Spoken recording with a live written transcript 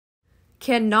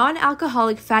Can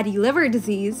non-alcoholic fatty liver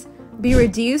disease be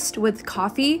reduced with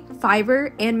coffee,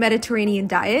 fiber, and Mediterranean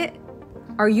diet?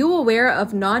 Are you aware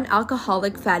of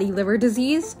non-alcoholic fatty liver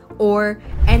disease, or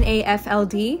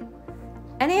NAFLD?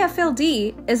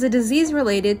 NAFLD is a disease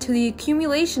related to the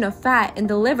accumulation of fat in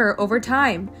the liver over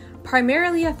time,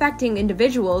 primarily affecting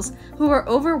individuals who are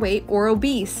overweight or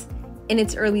obese. In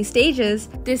its early stages,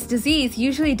 this disease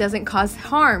usually doesn't cause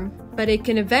harm, but it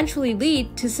can eventually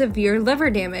lead to severe liver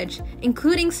damage,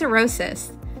 including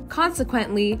cirrhosis.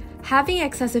 Consequently, having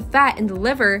excessive fat in the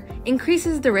liver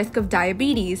increases the risk of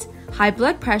diabetes, high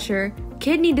blood pressure,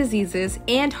 kidney diseases,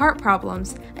 and heart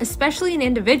problems, especially in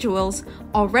individuals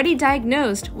already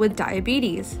diagnosed with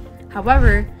diabetes.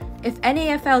 However, if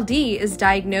NAFLD is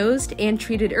diagnosed and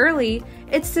treated early,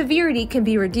 its severity can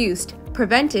be reduced,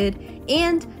 prevented,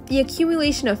 and the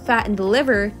accumulation of fat in the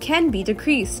liver can be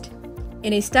decreased.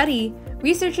 In a study,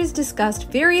 researchers discussed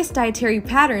various dietary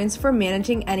patterns for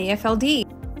managing NAFLD.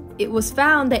 It was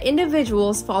found that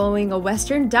individuals following a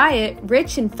Western diet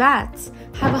rich in fats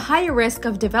have a higher risk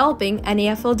of developing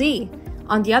NAFLD.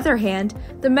 On the other hand,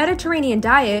 the Mediterranean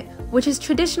diet, which is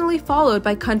traditionally followed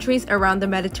by countries around the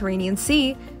Mediterranean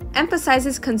Sea,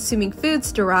 emphasizes consuming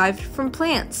foods derived from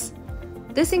plants.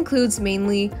 This includes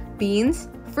mainly beans,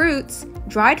 fruits,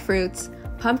 dried fruits,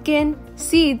 pumpkin,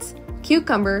 seeds,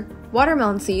 cucumber,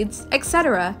 watermelon seeds,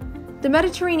 etc. The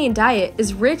Mediterranean diet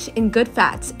is rich in good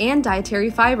fats and dietary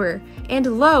fiber,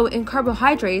 and low in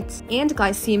carbohydrates and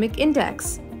glycemic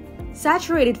index.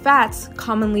 Saturated fats,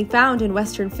 commonly found in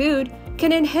Western food,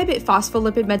 can inhibit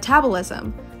phospholipid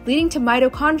metabolism, leading to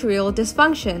mitochondrial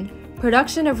dysfunction,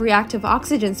 production of reactive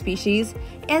oxygen species,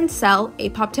 and cell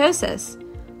apoptosis.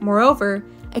 Moreover,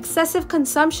 excessive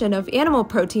consumption of animal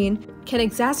protein can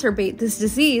exacerbate this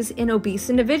disease in obese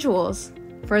individuals.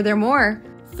 Furthermore,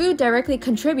 food directly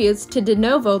contributes to de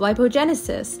novo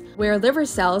lipogenesis, where liver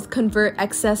cells convert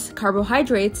excess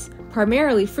carbohydrates,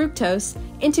 primarily fructose,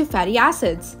 into fatty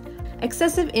acids.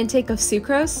 Excessive intake of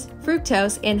sucrose,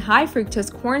 fructose, and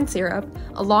high-fructose corn syrup,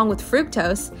 along with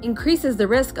fructose, increases the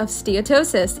risk of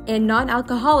steatosis and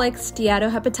non-alcoholic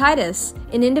steatohepatitis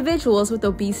in individuals with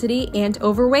obesity and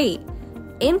overweight.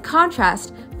 In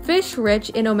contrast, fish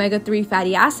rich in omega-3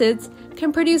 fatty acids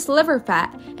can produce liver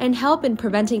fat and help in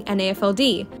preventing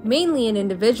NAFLD, mainly in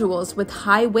individuals with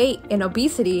high weight and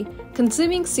obesity.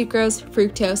 Consuming sucrose,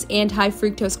 fructose, and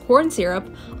high-fructose corn syrup,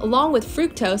 along with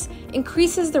fructose,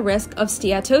 increases the risk of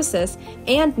steatosis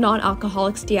and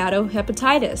non-alcoholic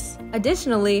steatohepatitis.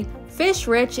 Additionally, fish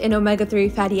rich in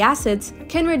omega-3 fatty acids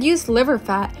can reduce liver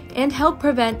fat and help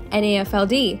prevent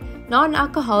NAFLD,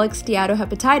 non-alcoholic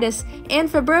steatohepatitis, and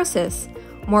fibrosis.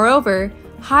 Moreover,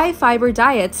 high-fiber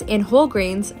diets and whole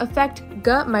grains affect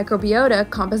gut microbiota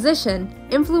composition,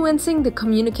 influencing the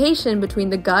communication between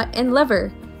the gut and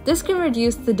liver. This can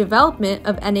reduce the development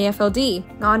of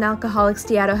NAFLD, non-alcoholic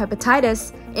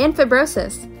steatohepatitis, and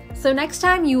fibrosis. So next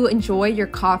time you enjoy your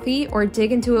coffee or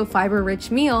dig into a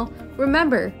fiber-rich meal,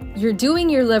 remember, you're doing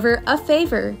your liver a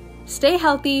favor. Stay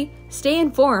healthy, stay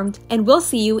informed, and we'll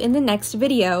see you in the next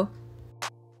video.